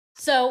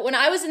So when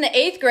I was in the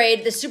 8th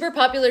grade, the super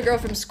popular girl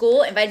from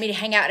school invited me to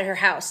hang out at her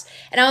house.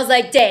 And I was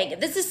like, dang,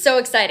 this is so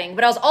exciting.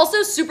 But I was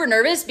also super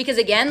nervous because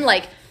again,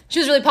 like she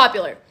was really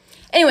popular.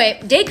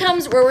 Anyway, day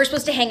comes where we're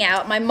supposed to hang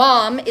out. My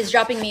mom is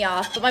dropping me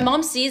off, but my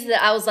mom sees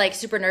that I was like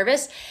super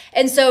nervous.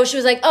 And so she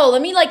was like, oh,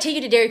 let me like take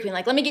you to Dairy Queen.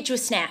 Like, let me get you a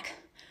snack.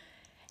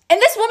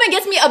 And this woman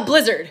gets me a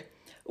Blizzard,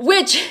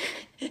 which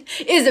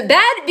is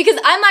bad because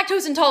I'm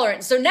lactose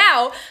intolerant. So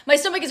now my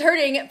stomach is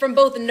hurting from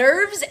both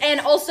nerves and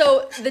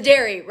also the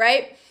dairy,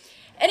 right?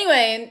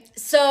 Anyway,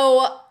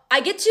 so I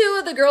get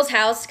to the girl's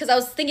house because I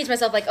was thinking to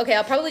myself, like, okay,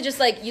 I'll probably just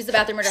like use the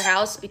bathroom at her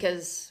house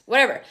because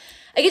whatever.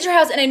 I get to her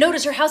house and I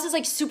notice her house is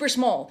like super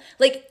small.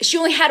 Like she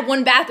only had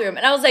one bathroom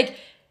and I was like,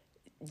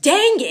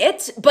 dang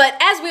it. But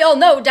as we all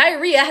know,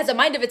 diarrhea has a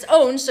mind of its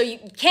own, so you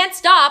can't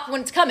stop when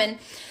it's coming.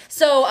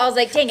 So I was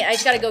like, dang it, I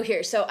just gotta go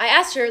here. So I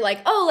asked her like,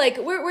 oh, like,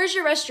 where's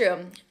your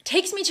restroom?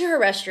 Takes me to her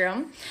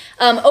restroom,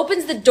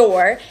 opens the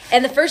door,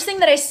 and the first thing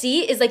that I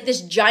see is like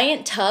this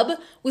giant tub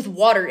with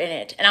water in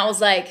it. And I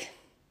was like,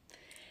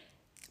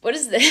 what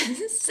is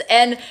this?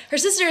 And her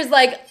sister is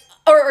like,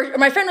 or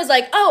my friend was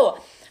like,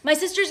 oh, my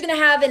sister's gonna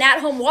have an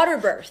at-home water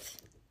birth.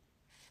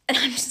 And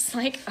I'm just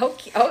like,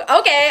 okay,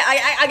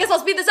 I guess I'll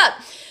speed this up.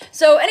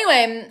 So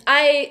anyway,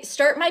 I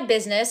start my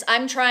business.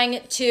 I'm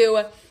trying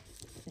to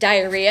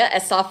diarrhea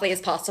as softly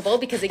as possible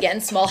because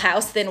again, small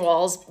house, thin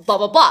walls, blah,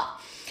 blah, blah.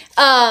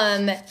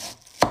 And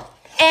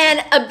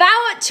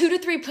about 2 to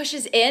 3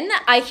 pushes in,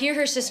 I hear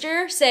her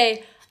sister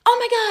say, oh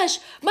my gosh,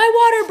 my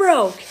water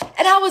broke.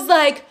 And I was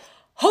like,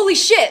 holy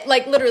shit,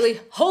 like literally,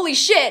 holy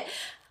shit.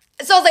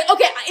 So I was like,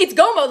 okay, it's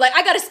go mode. Like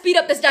I got to speed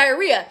up this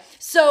diarrhea.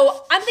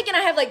 So I'm thinking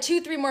I have like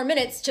 2-3 more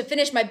minutes to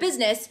finish my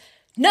business.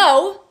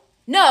 No.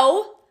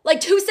 Like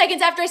 2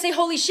 seconds after I say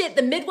holy shit,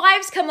 the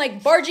midwives come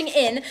like barging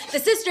in. The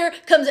sister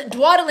comes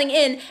dwaddling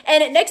in.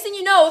 And next thing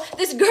you know,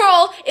 this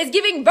girl is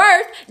giving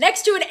birth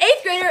next to an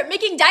 8th grader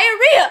making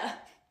diarrhea.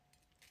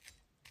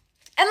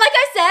 And like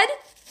I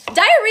said,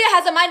 diarrhea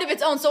has a mind of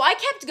its own. So I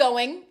kept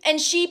going and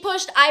she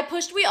pushed, I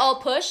pushed, we all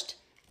pushed.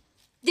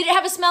 Did it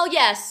have a smell?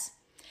 Yes.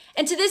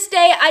 And to this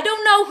day, I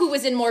don't know who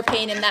was in more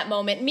pain in that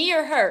moment, me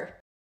or her.